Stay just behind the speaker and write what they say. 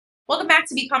Welcome back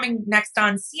to Becoming Next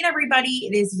on Scene, everybody.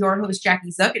 It is your host, Jackie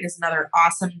Zook. It is another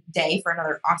awesome day for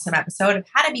another awesome episode of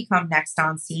how to become next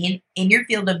on scene in your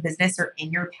field of business or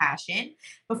in your passion.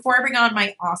 Before I bring on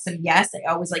my awesome guest,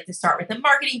 I always like to start with a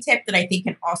marketing tip that I think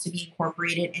can also be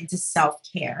incorporated into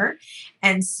self-care.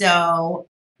 And so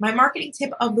my marketing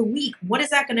tip of the week, what is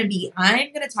that going to be?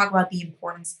 I'm going to talk about the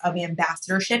importance of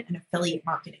ambassadorship and affiliate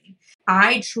marketing.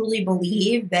 I truly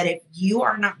believe that if you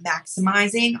are not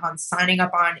maximizing on signing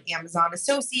up on Amazon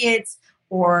Associates,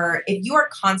 or if you are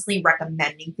constantly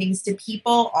recommending things to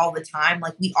people all the time,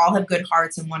 like we all have good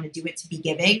hearts and want to do it to be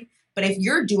giving. But if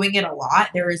you're doing it a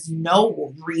lot, there is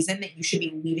no reason that you should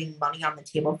be leaving money on the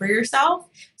table for yourself.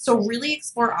 So really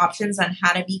explore options on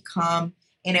how to become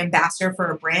an ambassador for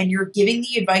a brand. You're giving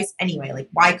the advice anyway. Like,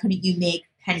 why couldn't you make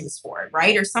pennies for it,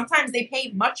 right? Or sometimes they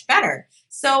pay much better.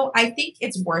 So I think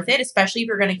it's worth it, especially if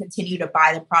you're going to continue to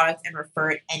buy the product and refer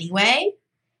it anyway.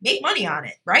 Make money on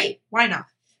it, right? Why not?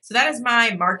 So that is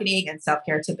my marketing and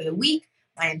self-care tip of the week.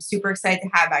 I am super excited to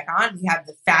have back on. We have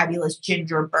the fabulous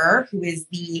Ginger Burr, who is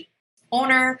the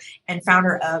owner and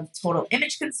founder of Total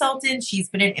Image Consultant. She's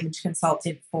been an image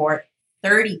consultant for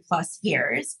 30 plus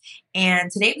years. And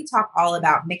today we talk all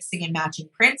about mixing and matching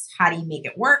prints. How do you make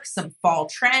it work? Some fall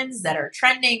trends that are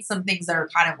trending, some things that are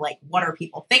kind of like, what are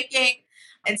people thinking?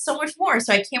 And so much more.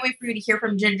 So I can't wait for you to hear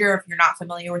from Ginger. If you're not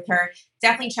familiar with her,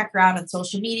 definitely check her out on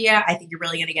social media. I think you're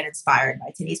really going to get inspired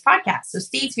by today's podcast. So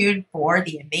stay tuned for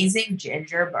the amazing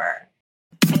Ginger Burr.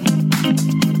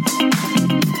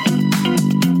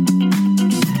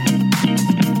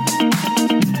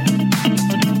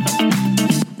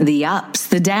 The ups,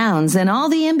 the downs, and all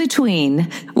the in-between.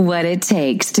 What it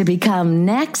takes to become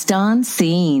next on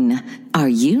scene. Are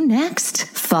you next?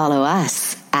 Follow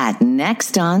us at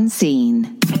Next on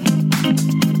Scene.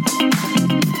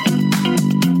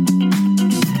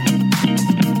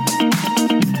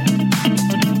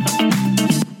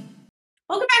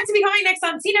 Welcome back to Becoming Next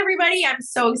on Scene, everybody. I'm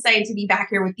so excited to be back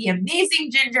here with the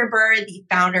amazing Ginger Burr, the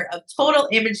founder of Total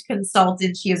Image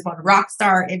Consultant. She is one rock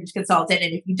star image consultant,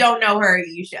 and if you don't know her,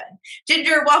 you should.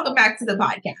 Ginger, welcome back to the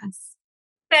podcast.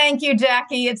 Thank you,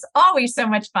 Jackie. It's always so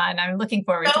much fun. I'm looking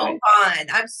forward to it. So fun.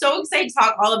 I'm so excited to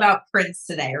talk all about prints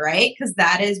today, right? Because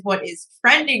that is what is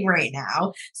trending right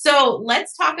now. So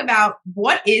let's talk about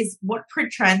what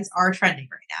print trends are trending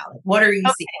right now. Like, what are you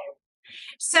seeing?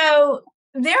 So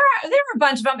there are a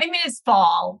bunch of them. I mean, it's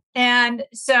fall. And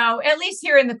so at least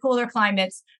here in the cooler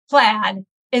climates, plaid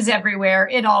is everywhere.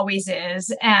 It always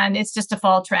is. And it's just a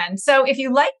fall trend. So if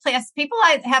you like plaid, people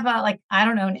have I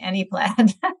don't own any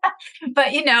plaid,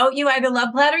 but you either love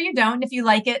plaid or you don't. If you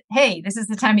like it, hey, this is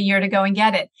the time of year to go and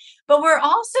get it. But we're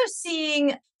also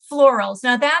seeing florals.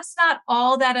 Now that's not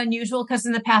all that unusual because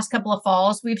in the past couple of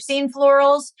falls, we've seen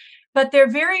florals, but they're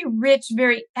very rich,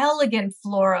 very elegant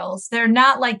florals. They're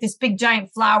not like this big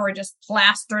giant flower just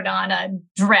plastered on a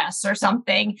dress or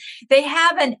something. They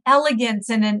have an elegance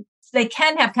and they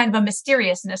can have kind of a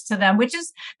mysteriousness to them, which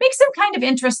makes them kind of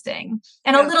interesting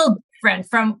and a little different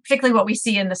from particularly what we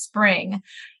see in the spring.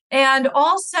 And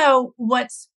also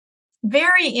what's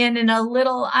very in a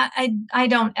little, I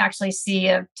don't actually see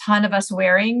a ton of us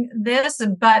wearing this,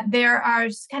 but there are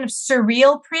kind of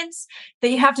surreal prints that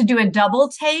you have to do a double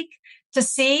take to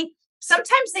see.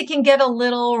 Sometimes they can get a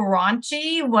little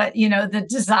raunchy, the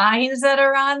designs that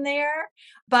are on there,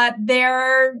 but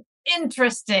they're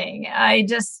interesting. I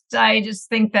just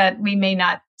think that we may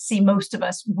not see most of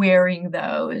us wearing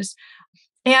those.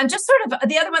 And just sort of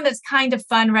the other one that's kind of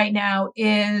fun right now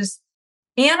is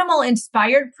animal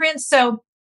inspired prints. So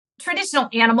traditional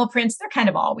animal prints, they're kind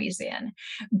of always in,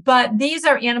 but these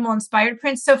are animal inspired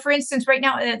prints. So for instance, right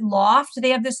now at Loft,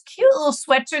 they have this cute little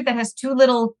sweatshirt that has two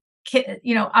little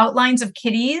outlines of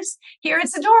kitties here.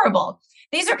 It's adorable.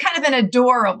 These are kind of an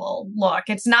adorable look.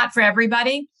 It's not for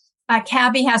everybody.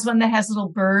 Cabby has one that has little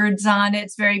birds on it.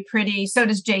 It's very pretty. So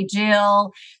does J.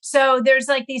 Jill. So there's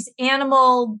like these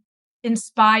animal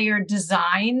inspired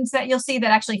designs that you'll see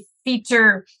that actually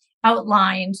feature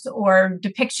outlines or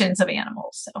depictions of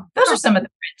animals. So those are some of the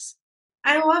prints.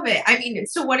 I love it. I mean,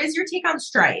 so what is your take on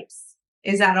stripes?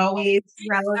 Is that always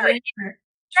relevant?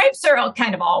 Stripes are all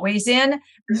kind of always in.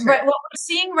 Sure. But what we're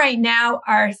seeing right now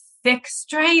are thick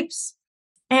stripes.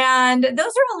 And those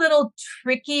are a little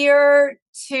trickier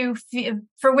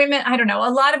for women. I don't know.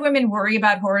 A lot of women worry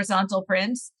about horizontal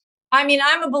prints. I mean,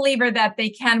 I'm a believer that they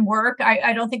can work.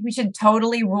 I don't think we should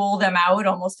totally rule them out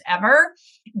almost ever.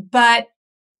 But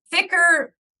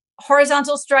thicker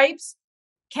horizontal stripes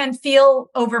can feel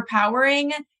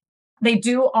overpowering. They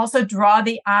do also draw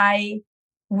the eye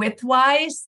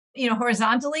widthwise,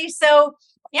 horizontally. So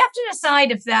You have to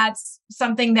decide if that's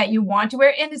something that you want to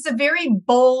wear. And it's a very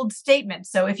bold statement.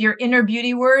 So if your inner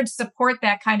beauty words support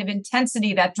that kind of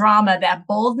intensity, that drama, that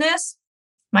boldness,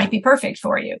 might be perfect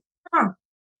for you. Huh.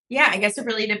 Yeah, I guess it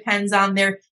really depends on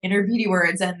their inner beauty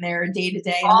words and their day to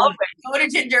day. Always. Go to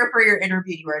Ginger for your inner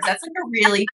beauty words. That's like a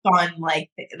really fun,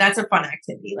 that's a fun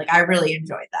activity. Like I really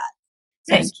enjoyed that.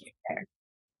 Thank you.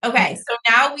 Okay, so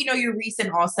now we know your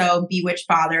recent also Bewitched,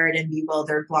 Bothered, and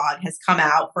Bewildered blog has come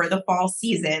out for the fall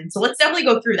season. So let's definitely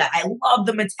go through that. I love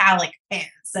the metallic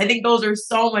pants. I think those are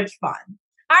so much fun.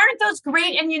 Aren't those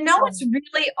great? And you know what's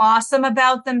really awesome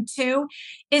about them too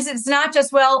is it's not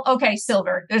just, well, okay,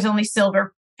 silver. There's only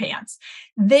silver pants.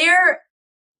 They're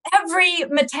every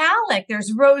metallic.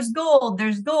 There's rose gold,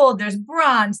 there's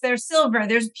bronze, there's silver,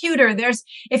 there's pewter.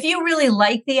 If you really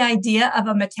like the idea of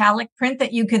a metallic print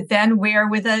that you could then wear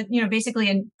with a,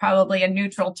 basically probably a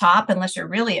neutral top, unless you're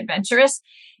really adventurous,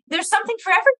 there's something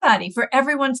for everybody, for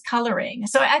everyone's coloring.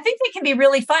 So I think they can be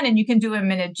really fun, and you can do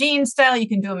them in a jean style. You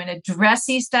can do them in a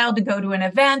dressy style to go to an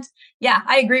event. Yeah,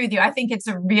 I agree with you. I think it's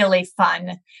a really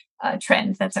fun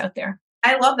trend that's out there.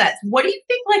 I love that. What do you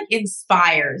think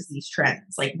inspires these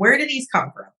trends? Where do these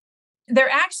come from? They're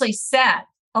actually set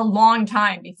a long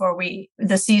time before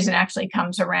the season actually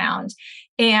comes around.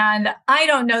 And I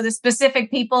don't know the specific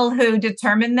people who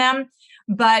determine them,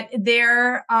 but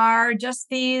there are just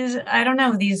these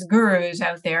gurus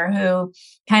out there who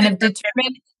kind of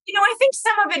determine, I think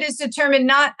some of it is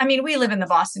determined we live in the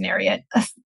Boston area.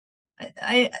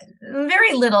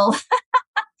 Very little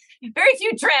very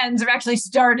few trends are actually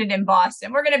started in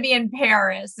Boston. We're going to be in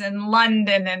Paris and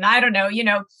London and I don't know,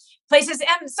 places.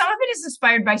 And some of it is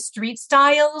inspired by street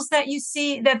styles that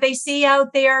they see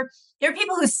out there. There are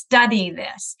people who study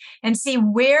this and see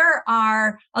where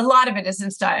a lot of it is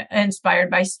inspired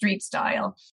by street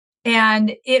style.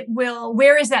 And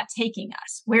where is that taking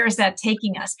us? Where is that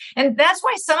taking us? And that's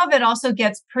why some of it also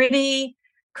gets pretty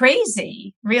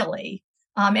crazy, really.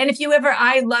 And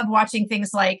I love watching things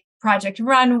like Project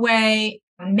Runway,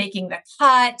 Making the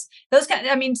Cut, those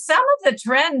some of the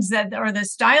trends or the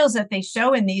styles that they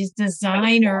show in these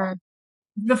designer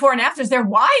before and afters, they're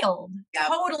wild,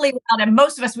 totally wild. And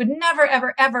most of us would never,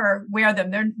 ever, ever wear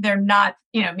them. They're not,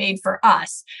 made for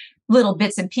us, little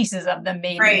bits and pieces of them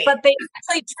maybe, right. But they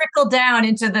actually trickle down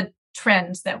into the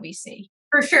trends that we see.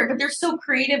 For sure. But they're so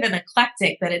creative and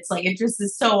eclectic that it just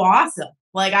is so awesome.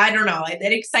 I don't know.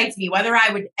 It excites me whether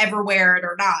I would ever wear it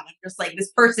or not. I'm just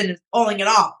this person is pulling it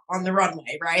off on the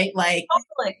runway, right?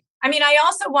 Totally.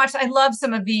 I love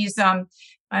some of these, I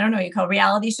don't know, you call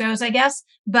reality shows, I guess,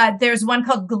 but there's one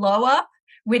called Glow Up,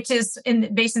 which is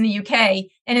based in the UK,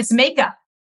 and it's makeup.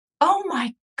 Oh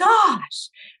my gosh.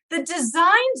 The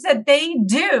designs that they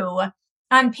do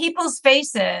on people's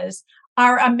faces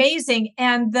are amazing.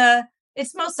 And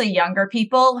it's mostly younger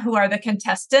people who are the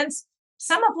contestants.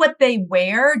 Some of what they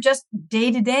wear just day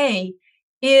to day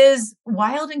is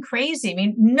wild and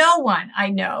crazy. No one I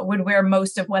know would wear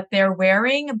most of what they're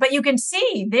wearing, but you can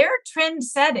see they're trend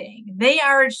setting. They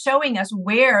are showing us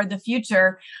where the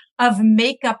future of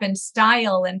makeup and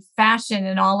style and fashion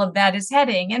and all of that is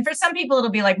heading. And for some people, it'll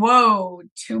be whoa,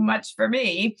 too much for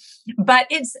me. But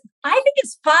I think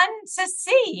it's fun to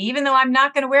see, even though I'm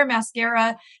not going to wear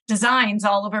mascara designs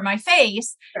all over my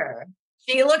face. Sure.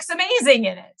 She looks amazing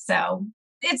in it. So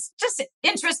it's just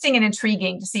interesting and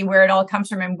intriguing to see where it all comes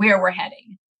from and where we're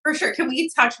heading. For sure. Can we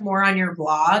touch more on your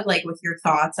blog, with your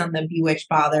thoughts on the Bewitched,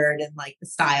 Bothered, and the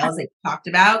styles that you talked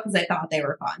about? Because I thought they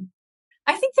were fun.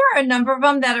 I think there are a number of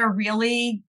them that are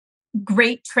really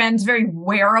great trends, very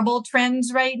wearable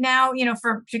trends right now,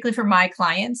 particularly for my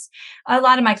clients. A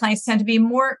lot of my clients tend to be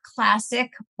more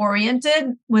classic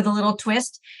oriented with a little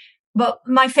twist. But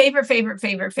my favorite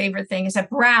thing is a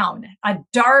brown, a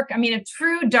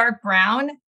true dark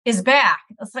brown is back.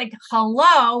 It's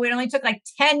hello, it only took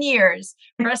 10 years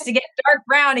for us to get dark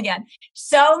brown again.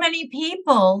 So many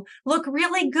people look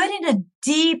really good in a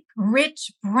deep, rich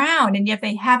brown, and yet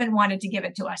they haven't wanted to give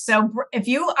it to us. So if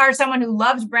you are someone who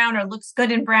loves brown or looks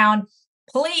good in brown,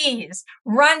 please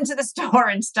run to the store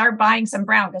and start buying some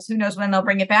brown, because who knows when they'll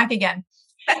bring it back again.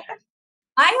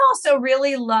 I also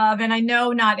really love, and I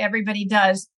know not everybody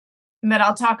does, but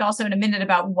I'll talk also in a minute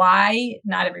about why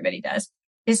not everybody does,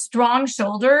 is strong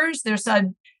shoulders.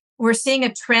 We're seeing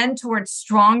a trend towards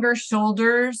stronger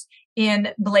shoulders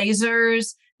in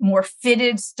blazers, more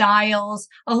fitted styles,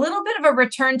 a little bit of a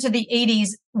return to the 80s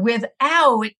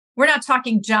we're not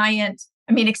talking giant,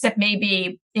 except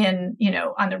maybe on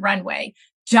the runway.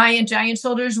 Giant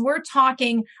shoulders. We're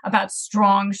talking about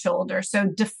strong shoulders, so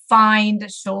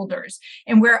defined shoulders.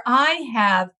 And where I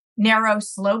have narrow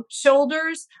sloped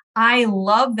shoulders, I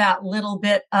love that little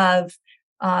bit of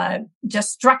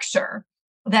just structure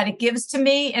that it gives to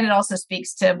me. And it also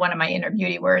speaks to one of my inner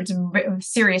beauty words,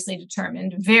 seriously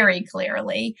determined, very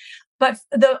clearly. But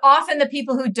often the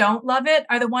people who don't love it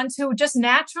are the ones who just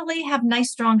naturally have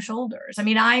nice, strong shoulders. I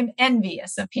mean, I'm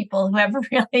envious of people who have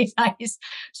really nice,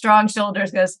 strong shoulders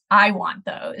because I want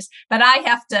those, but I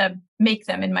have to make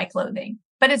them in my clothing.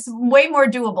 But it's way more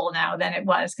doable now than it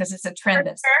was because it's a trend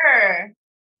that's Sure.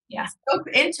 yeah. So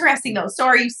interesting though. So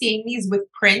are you seeing these with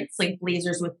prints, like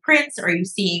blazers with prints? Or are you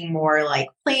seeing more like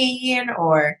plain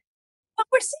or? Well,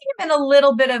 we're seeing them in a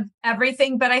little bit of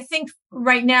everything, but I think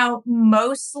right now,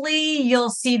 mostly you'll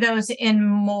see those in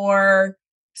more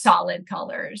solid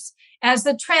colors. As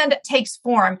the trend takes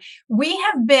form, we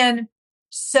have been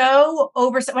so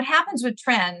what happens with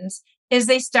trends is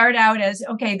they start out as,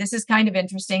 okay, this is kind of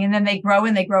interesting. And then they grow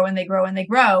and they grow and they grow and they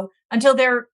grow until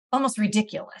they're almost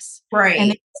ridiculous. Right.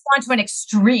 And they go to an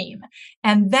extreme.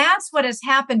 And that's what has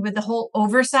happened with the whole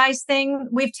oversized thing.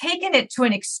 We've taken it to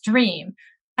an extreme.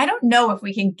 I don't know if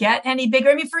we can get any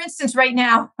bigger. I mean, for instance, right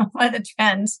now, one of the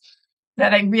trends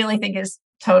that I really think is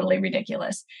totally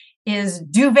ridiculous is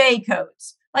duvet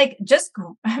coats. Like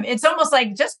it's almost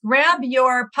like just grab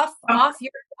your puff off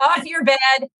your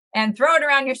bed and throw it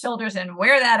around your shoulders and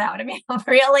wear that out. I mean,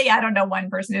 really, I don't know one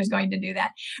person who's going to do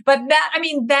that. But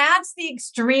that's the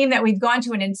extreme that we've gone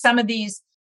to. And in some of these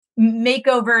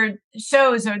makeover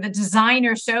shows or the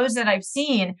designer shows that I've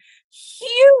seen,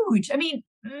 huge, I mean,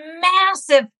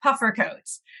 massive puffer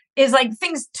coats is like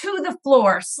things to the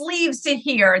floor, sleeves to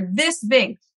here, this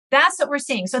big. That's what we're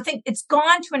seeing. So I think it's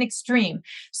gone to an extreme.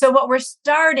 So what we're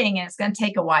starting, and it's going to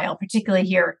take a while, particularly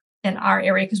here in our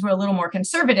area, because we're a little more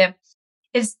conservative,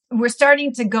 is we're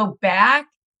starting to go back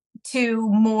to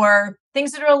more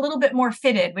things that are a little bit more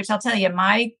fitted, which I'll tell you,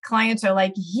 my clients are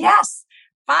like, yes,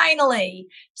 finally.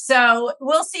 So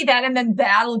we'll see that. And then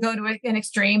that'll go to an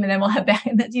extreme. And then we'll have back,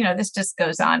 this just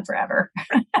goes on forever.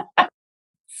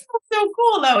 So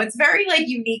cool though. It's very like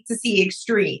unique to see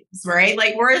extremes, right?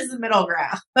 Like where is the middle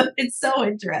ground? It's so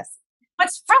interesting.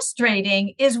 What's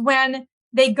frustrating is when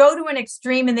they go to an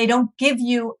extreme and they don't give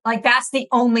you like, that's the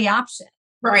only option.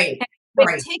 Right.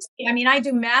 It takes me, I mean, I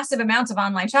do massive amounts of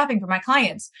online shopping for my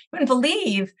clients. You wouldn't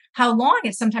believe how long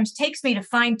it sometimes takes me to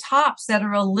find tops that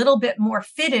are a little bit more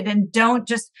fitted and don't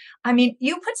just, I mean,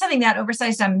 you put something that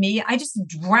oversized on me,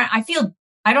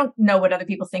 I don't know what other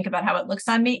people think about how it looks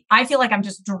on me. I feel like I'm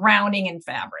just drowning in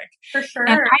fabric. For sure.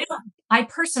 And I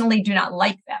personally do not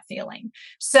like that feeling.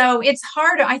 So it's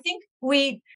harder. I think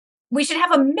we should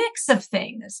have a mix of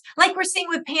things like we're seeing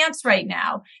with pants right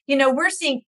now. We're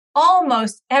seeing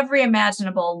almost every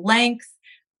imaginable length,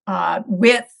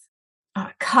 width,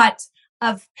 cut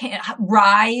of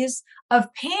rise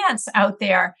of pants out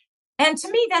there. And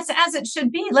to me, that's as it should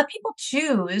be. Let people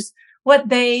choose what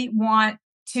they want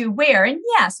to wear. And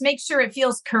yes, make sure it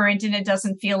feels current and it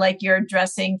doesn't feel like you're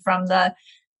dressing from the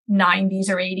 90s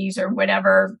or 80s or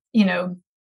whatever,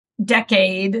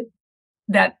 decade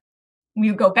that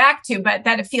you go back to, but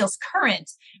that it feels current.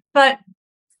 But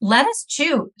let us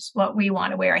choose what we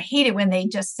want to wear. I hate it when they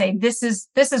just say, this is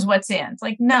what's in. It's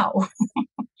like, no,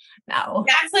 no.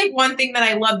 That's like one thing that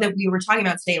I love that we were talking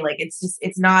about today. Like,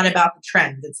 it's not about the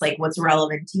trends. It's like what's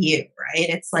relevant to you, right?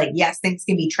 It's like, yes, things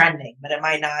can be trending, but it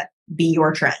might not be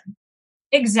your trend.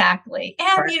 Exactly.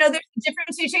 And, there's a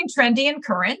difference between trendy and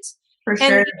current. For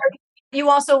sure. And you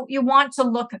want to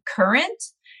look current.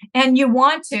 And you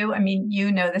want to, I mean,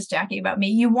 this, Jackie, about me,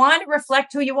 you want to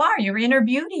reflect who you are, your inner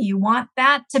beauty. You want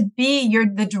that to be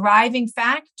the driving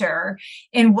factor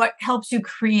in what helps you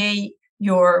create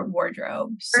your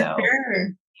wardrobe. For sure.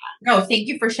 No, thank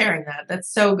you for sharing that.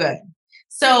 That's so good.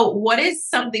 So what is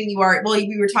something we were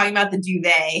talking about the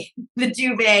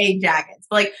duvet jackets.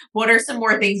 But like, what are some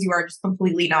more things you are just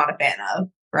completely not a fan of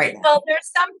right now? Well,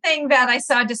 there's something that I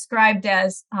saw described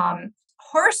as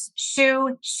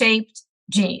horseshoe shaped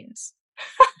jeans.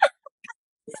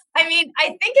 I mean, I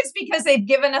think it's because they've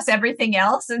given us everything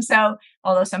else. And so,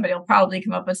 although somebody will probably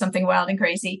come up with something wild and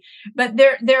crazy, but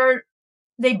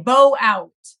they bow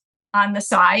out on the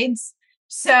sides.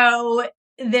 So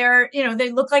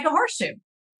they look like a horseshoe.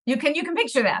 You can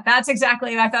picture that. That's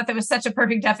exactly, I thought that was such a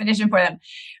perfect definition for them.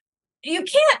 You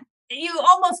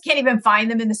almost can't even find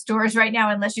them in the stores right now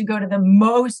unless you go to the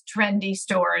most trendy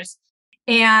stores.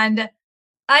 And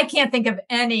I can't think of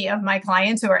any of my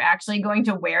clients who are actually going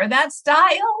to wear that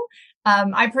style.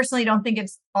 I personally don't think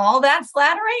it's all that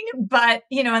flattering, but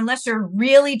unless you're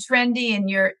really trendy and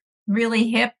you're really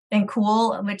hip and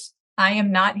cool, which I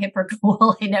am not hip or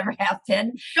cool. I never have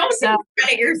been. Don't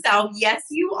discredit yourself. Yes,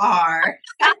 you are.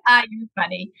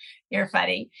 You're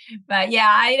funny. But yeah,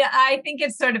 I think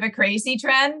it's sort of a crazy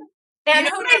trend. You And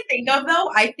know who what knows? I think of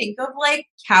though? I think of like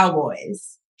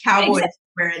cowboys. Cowboys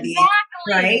wear these,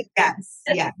 right? Exactly. Yes,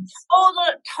 yes.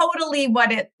 Totally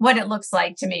what it looks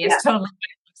like to me is Yeah, totally what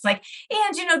it looks like.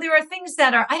 And there are things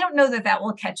that are, I don't know that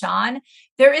will catch on.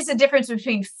 There is a difference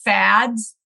between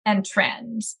fads and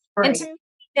trends. And to right. me,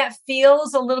 that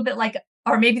feels a little bit like,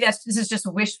 or maybe this is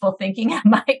just wishful thinking on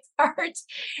my part.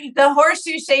 The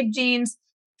horseshoe shaped jeans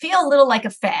feel a little like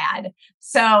a fad.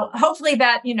 So hopefully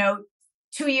that,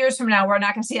 2 years from now, we're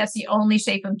not going to see that's the only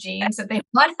shape of jeans that they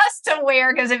want us to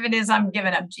wear. Because if it is, I'm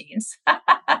giving up jeans.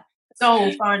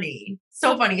 So funny.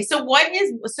 So funny.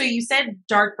 So you said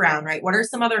dark brown, right? What are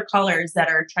some other colors that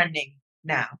are trending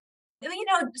now?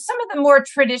 Some of the more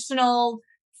traditional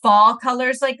fall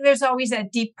colors, like there's always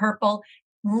that deep purple.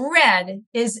 Red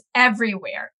is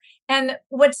everywhere. And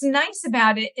what's nice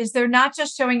about it is they're not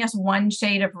just showing us one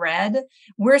shade of red.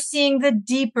 We're seeing the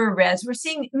deeper reds. We're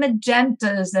seeing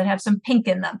magentas that have some pink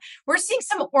in them. We're seeing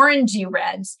some orangey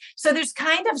reds. So there's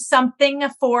kind of something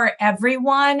for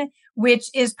everyone, which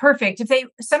is perfect.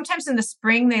 Sometimes in the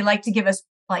spring, they like to give us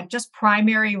like just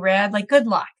primary red, like good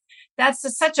luck. That's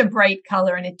such a bright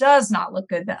color and it does not look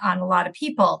good on a lot of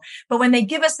people. But when they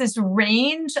give us this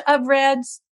range of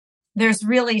reds, there's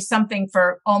really something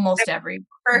for almost everyone.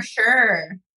 For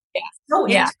sure. Yeah. So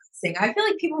Yeah. interesting. I feel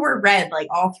like people wear red like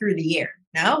all through the year.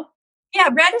 No? Yeah.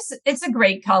 It's a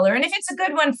great color. And if it's a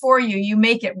good one for you, you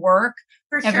make it work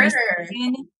For every sure.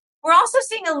 season. We're also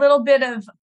seeing a little bit of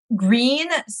green.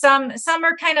 Some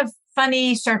are kind of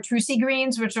funny chartreusey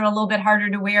greens, which are a little bit harder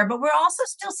to wear, but we're also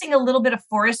still seeing a little bit of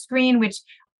forest green, which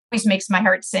always makes my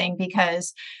heart sing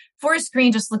because forest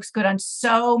green just looks good on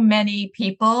so many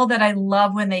people that I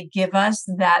love when they give us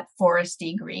that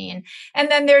foresty green. And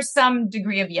then there's some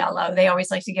degree of yellow. They always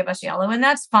like to give us yellow, and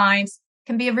that's fine. It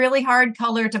can be a really hard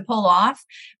color to pull off,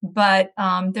 but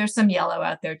there's some yellow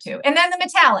out there too. And then the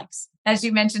metallics, as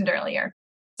you mentioned earlier.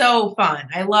 So fun.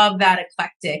 I love that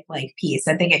eclectic like piece.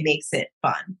 I think it makes it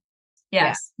fun.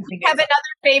 Yes. Yeah, I think Have it's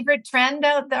another favorite trend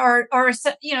out there, or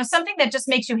something that just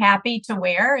makes you happy to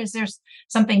wear? Is there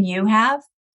something you have?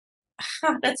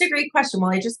 That's a great question. Well,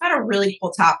 I just got a really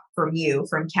cool top from you,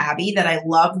 from Cabby, that I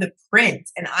love the print.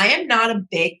 And I am not a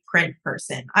big print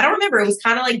person. I don't remember. It was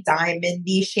kind of like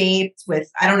diamondy shaped with,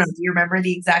 I don't know. Do you remember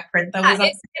the exact print that was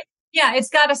on? It's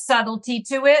got a subtlety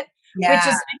to it, which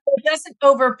is, it doesn't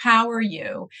overpower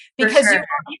you because sure. you're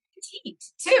petite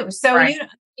too. So Right.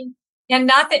 and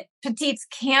not that petites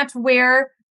can't wear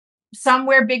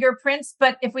bigger prints,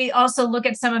 but if we also look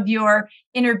at some of your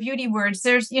inner beauty words,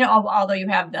 there's, although you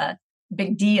have the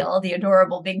big deal, the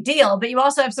adorable big deal, but you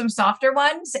also have some softer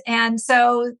ones. And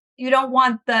so you don't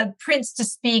want the prints to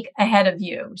speak ahead of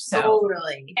you. So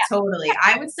Totally.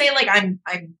 I would say like I'm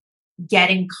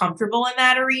getting comfortable in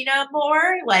that arena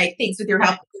more. Like thanks with your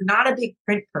help. I'm not a big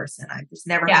print person. I've just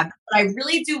never had that. But I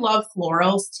really do love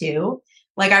florals too.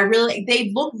 Like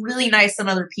they look really nice on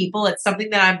other people. It's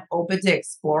something that I'm open to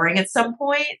exploring at some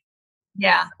point.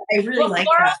 Yeah. I really like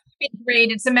florals that. Be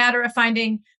great. It's a matter of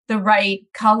finding the right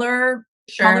color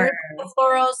of the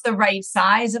florals, the right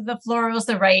size of the florals,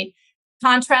 the right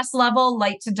contrast level,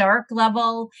 light to dark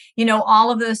level,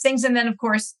 all of those things. And then of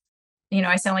course,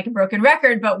 I sound like a broken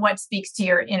record, but what speaks to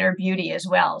your inner beauty as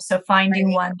well. So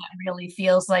finding one that really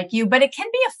feels like you, but it can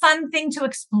be a fun thing to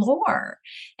explore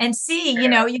and see, you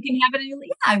can have it.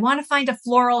 I want to find a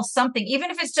floral something, even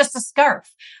if it's just a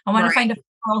scarf. I want to find a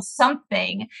floral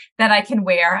something that I can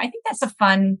wear. I think that's a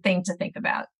fun thing to think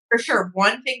about. For sure.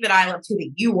 One thing that I love too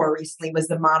that you wore recently was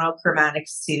the monochromatic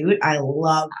suit. I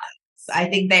love those. I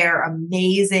think they're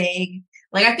amazing.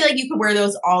 Like, I feel like you could wear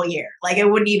those all year. Like,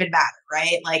 it wouldn't even matter,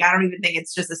 right? Like, I don't even think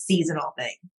it's just a seasonal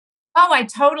thing. Oh, I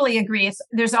totally agree.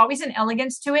 There's always an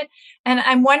elegance to it. And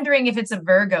I'm wondering if it's a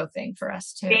Virgo thing for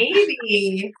us too.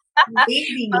 Maybe. Both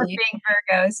being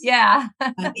Virgos. Yeah.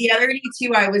 The other day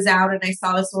too, I was out and I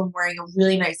saw this one wearing a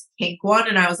really nice pink one.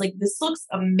 And I was like, this looks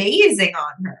amazing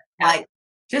on her. Like,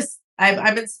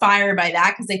 I'm inspired by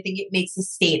that because I think it makes a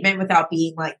statement without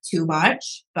being like too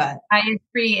much. But I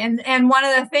agree. And one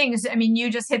of the things, you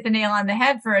just hit the nail on the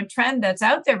head for a trend that's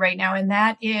out there right now, and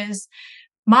that is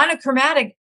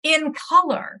monochromatic in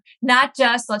color, not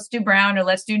just let's do brown or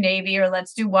let's do navy or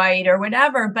let's do white or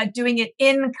whatever, but doing it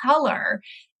in color.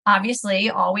 Obviously,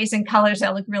 always in colors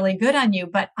that look really good on you.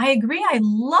 But I agree. I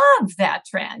love that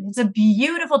trend. It's a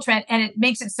beautiful trend and it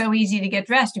makes it so easy to get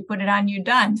dressed. You put it on, you're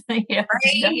done. Right.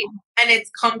 And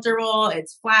it's comfortable.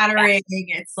 It's flattering.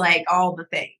 Yeah. It's like all the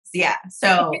things. Yeah.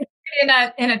 So in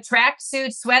a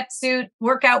tracksuit, sweatsuit,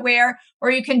 workout wear,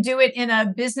 or you can do it in a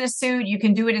business suit. You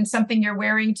can do it in something you're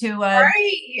wearing to a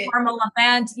formal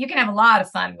event. You can have a lot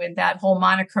of fun with that whole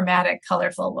monochromatic,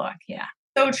 colorful look. Yeah.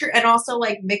 So true. And also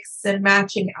like mix and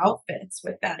matching outfits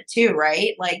with that too,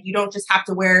 right? Like you don't just have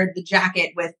to wear the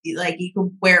jacket with like you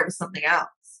can wear it with something else.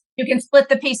 You can split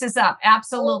the pieces up.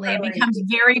 Absolutely. It Totally. becomes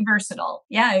very versatile.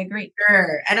 Yeah, I agree.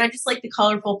 Sure. And I just like the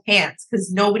colorful pants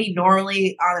because nobody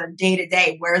normally on a day to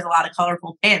day wears a lot of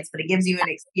colorful pants, but it gives you an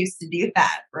excuse to do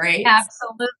that, right?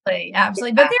 Absolutely.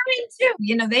 Absolutely. But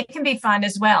they're in too. They can be fun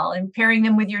as well. And pairing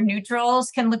them with your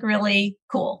neutrals can look really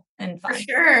cool and For fun.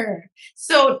 sure.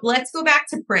 So let's go back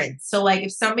to prints. So like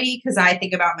if somebody, because I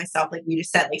think about myself, like we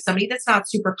just said, like somebody that's not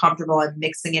super comfortable in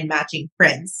mixing and matching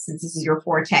prints, since this is your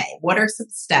forte, what are some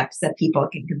steps that people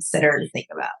can consider to think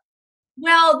about?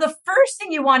 Well, the first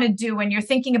thing you want to do when you're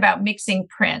thinking about mixing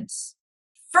prints,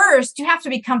 first, you have to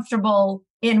be comfortable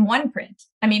in one print.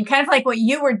 I mean, kind of like what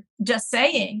you were just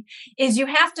saying, is you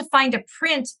have to find a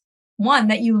print, one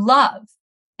that you love.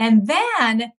 And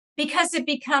then because it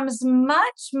becomes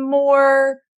much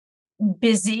more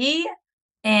busy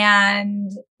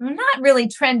and not really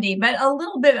trendy, but a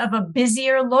little bit of a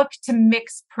busier look to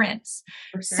mix prints.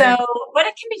 For sure. So, but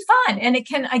it can be fun. And it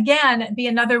can, again, be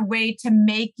another way to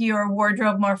make your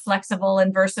wardrobe more flexible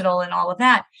and versatile and all of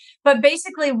that. But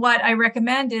basically, what I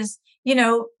recommend is,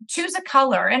 choose a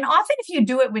color. And often, if you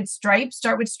do it with stripes,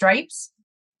 start with stripes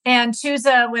and choose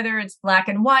whether it's black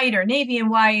and white or navy and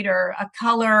white or a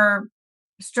color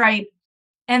stripe.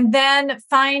 And then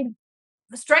find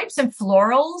stripes and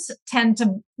florals tend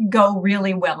to go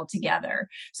really well together.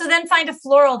 So then find a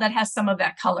floral that has some of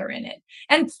that color in it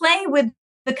and play with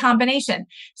the combination.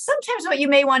 Sometimes what you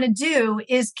may want to do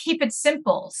is keep it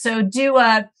simple. So do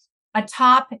a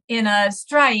top in a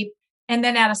stripe and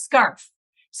then add a scarf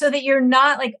so that you're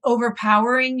not like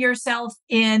overpowering yourself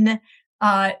in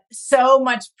so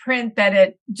much print that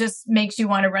it just makes you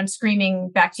want to run screaming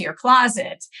back to your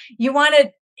closet. You want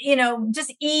to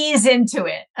just ease into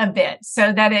it a bit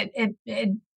so that it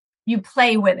you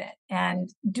play with it and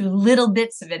do little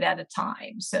bits of it at a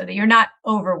time so that you're not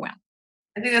overwhelmed.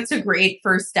 I think that's a great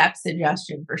first step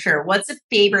suggestion for sure. What's a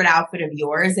favorite outfit of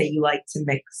yours that you like to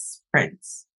mix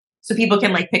prints so people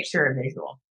can like picture a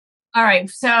visual? All right.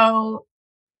 So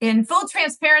in full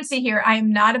transparency here, I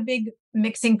am not a big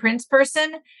mixing prints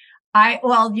person.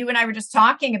 You and I were just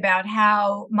talking about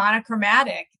how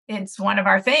monochromatic it's one of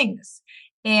our things.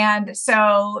 And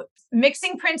so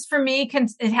mixing prints for me,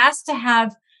 it has to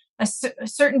have a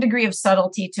certain degree of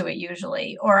subtlety to it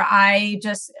usually, or I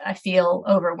feel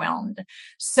overwhelmed.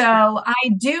 So I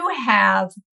do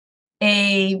have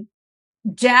a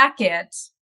jacket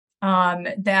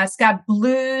that's got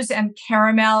blues and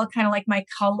caramel, kind of like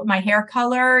my hair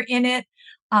color in it,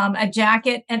 a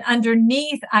jacket. And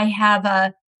underneath I have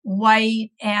a white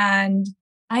and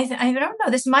I don't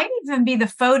know. This might even be the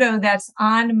photo that's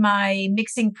on my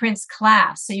mixing prints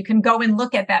class. So you can go and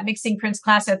look at that mixing prints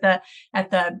class at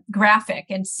the graphic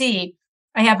and see.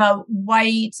 I have a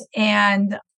white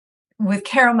and with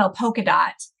caramel polka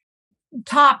dot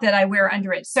top that I wear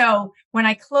under it. So when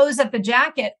I close up the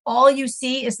jacket, all you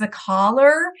see is the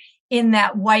collar in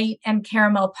that white and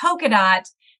caramel polka dot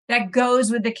that goes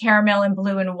with the caramel and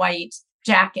blue and white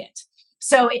jacket.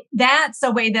 So that's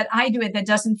a way that I do it that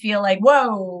doesn't feel like,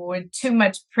 whoa, too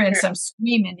much prints. I'm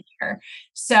screaming here.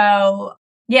 So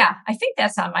yeah, I think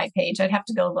that's on my page. I'd have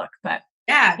to go look, but.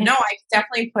 Yeah, no, I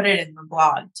definitely put it in the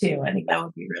blog too. I think that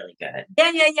would be really good.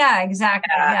 Yeah,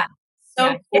 exactly. Yeah.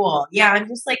 So cool. Yeah, I'm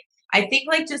just like, I think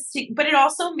like but it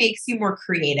also makes you more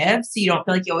creative. So you don't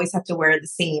feel like you always have to wear the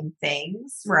same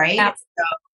things, right? So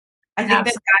I think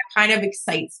that kind of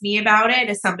excites me about it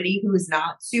as somebody who is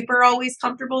not super always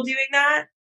comfortable doing that.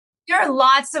 There are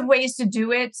lots of ways to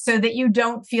do it so that you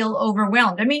don't feel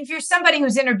overwhelmed. I mean, if you're somebody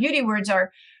whose inner beauty words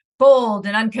are bold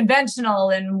and unconventional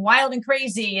and wild and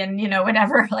crazy and,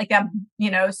 whatever, like that,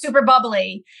 super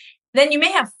bubbly, then you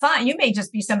may have fun. You may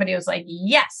just be somebody who's like,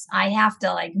 yes, I have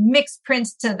to like mix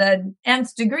prints to the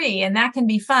nth degree. And that can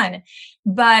be fun.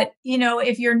 But,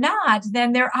 if you're not,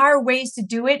 then there are ways to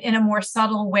do it in a more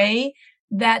subtle way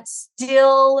that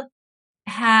still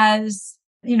has,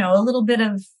 a little bit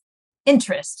of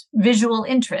visual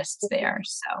interest there.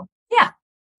 So, yeah.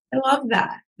 I love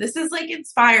that. This is like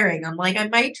inspiring. I'm like, I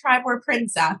might try more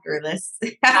prints after this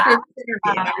interview.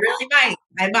 I really might.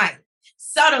 I might.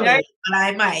 Subtly, but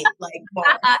I might like more.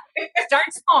 Start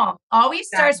small. Always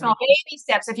start small. Baby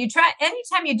steps. If you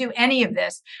anytime you do any of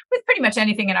this with pretty much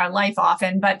anything in our life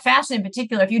often, but fashion in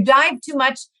particular, if you dive too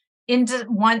much into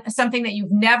something that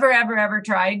you've never, ever, ever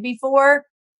tried before,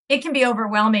 it can be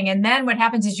overwhelming. And then what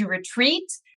happens is you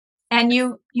retreat and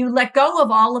you let go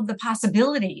of all of the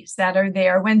possibilities that are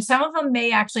there when some of them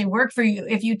may actually work for you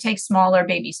if you take smaller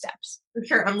baby steps. For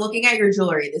sure. I'm looking at your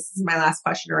jewelry. This is my last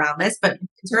question around this, but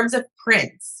in terms of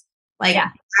prints, Like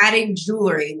adding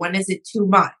jewelry, when is it too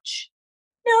much?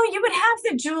 No, you would have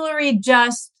the jewelry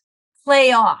just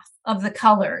play off of the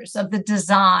colors of the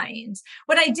designs.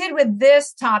 What I did with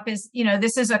this top is,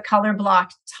 this is a color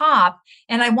blocked top,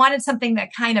 and I wanted something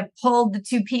that kind of pulled the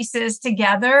two pieces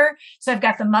together. So I've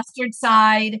got the mustard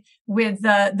side with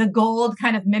the gold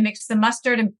kind of mimics the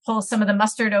mustard and pulls some of the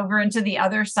mustard over into the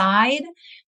other side.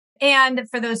 And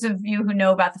for those of you who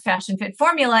know about the Fashion Fit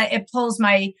formula, it pulls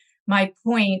my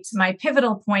point, my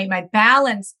pivotal point, my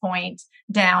balance point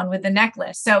down with the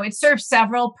necklace. So it serves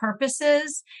several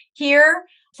purposes here.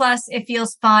 Plus, it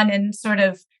feels fun and sort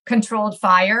of controlled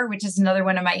fire, which is another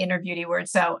one of my inner beauty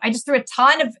words. So I just threw a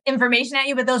ton of information at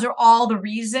you, but those are all the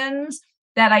reasons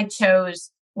that I chose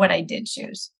what I did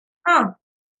choose. Oh,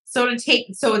 so it's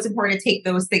important to take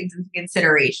those things into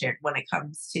consideration when it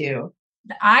comes to.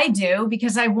 I do,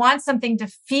 because I want something to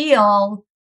feel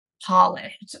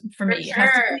polished for me. Sure. It has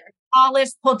to be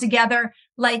polished, pulled together.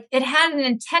 Like it had an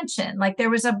intention. Like there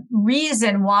was a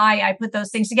reason why I put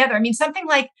those things together. I mean, something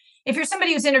like, if you're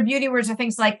somebody who's into beauty words or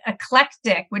things like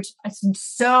eclectic, which is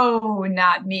so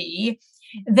not me,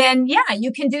 then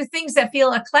you can do things that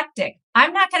feel eclectic.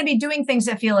 I'm not going to be doing things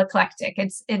that feel eclectic.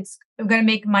 It's going to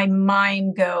make my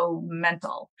mind go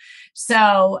mental.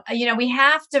 So, we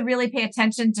have to really pay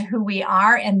attention to who we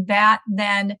are. And that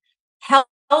then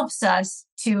helps us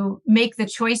to make the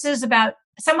choices about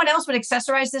someone else would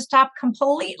accessorize this top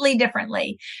completely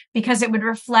differently because it would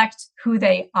reflect who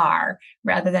they are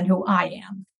rather than who I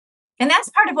am. And that's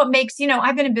part of what makes,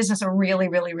 I've been in business a really,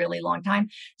 really, really long time.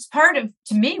 It's part of,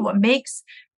 to me, what makes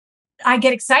I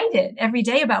get excited every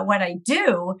day about what I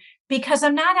do, because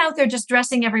I'm not out there just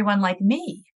dressing everyone like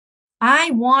me.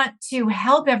 I want to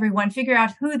help everyone figure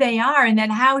out who they are. And then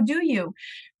how do you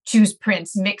choose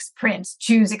prints, mix prints,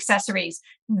 choose accessories?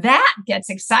 That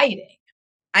gets exciting.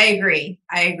 I agree.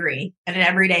 And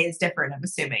every day is different, I'm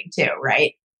assuming too,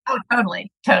 right? Oh,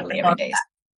 totally. Every day is.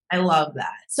 I love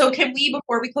that. So can we,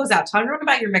 before we close out, tell everyone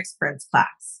about your mixed prints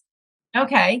class?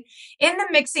 Okay. In the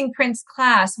mixing prints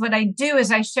class, what I do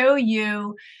is I show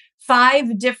you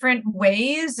 5 different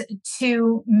ways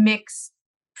to mix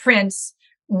prints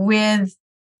with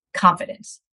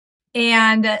confidence.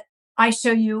 And I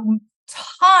show you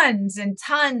tons and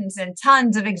tons and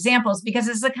tons of examples, because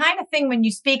it's the kind of thing when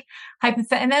you speak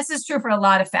and this is true for a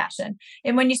lot of fashion.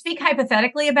 And when you speak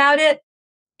hypothetically about it,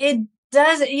 it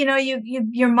does,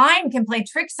 your mind can play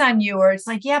tricks on you, or it's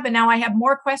like, but now I have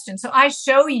more questions. So I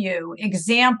show you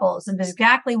examples of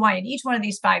exactly why in each one of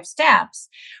these 5 steps,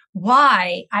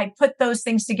 why I put those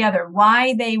things together,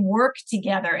 why they work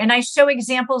together. And I show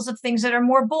examples of things that are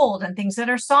more bold and things that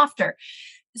are softer,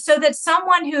 so that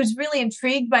someone who's really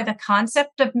intrigued by the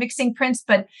concept of mixing prints,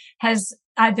 but has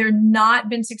either not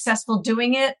been successful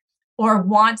doing it or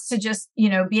wants to just,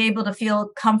 be able to feel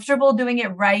comfortable doing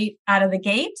it right out of the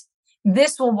gate,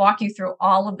 this will walk you through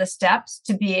all of the steps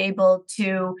to be able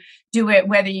to do it,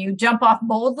 whether you jump off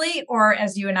boldly or,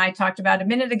 as you and I talked about a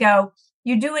minute ago,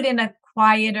 you do it in a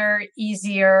quieter,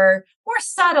 easier, more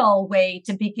subtle way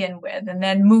to begin with, and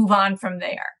then move on from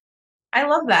there. I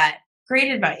love that.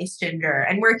 Great advice, Ginger.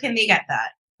 And where can they get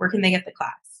that? Where can they get the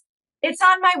class? It's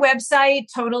on my website,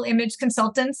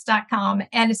 totalimageconsultants.com,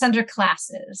 and it's under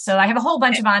classes. So I have a whole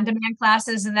bunch of on-demand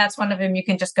classes, and that's one of them you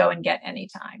can just go and get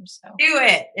anytime. So do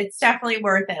it. It's definitely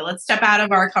worth it. Let's step out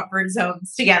of our comfort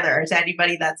zones together. To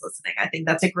anybody that's listening, I think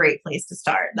that's a great place to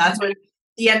start. That's what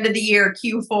the end of the year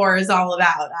Q4 is all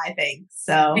about, I think.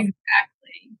 So exactly.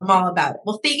 I'm all about it.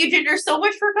 Well, thank you, Ginger, so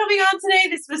much for coming on today.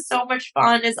 This was so much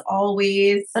fun, as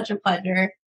always. Such a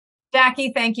pleasure.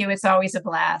 Jackie, thank you. It's always a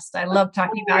blast. I love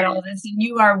talking about all this, and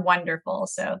you are wonderful.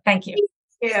 So thank you.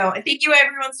 Thank you. And thank you,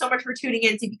 everyone, so much for tuning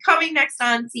in to Becoming Next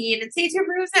on Scene. And stay tuned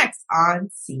for who's next on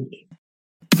Scene.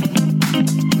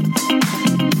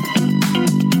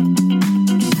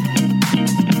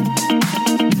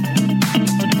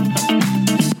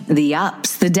 The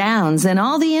ups, the downs, and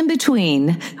all the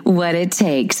in-between. What it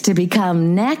takes to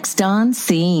become next on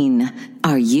scene.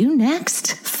 Are you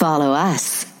next? Follow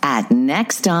us at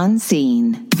Next on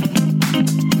Scene.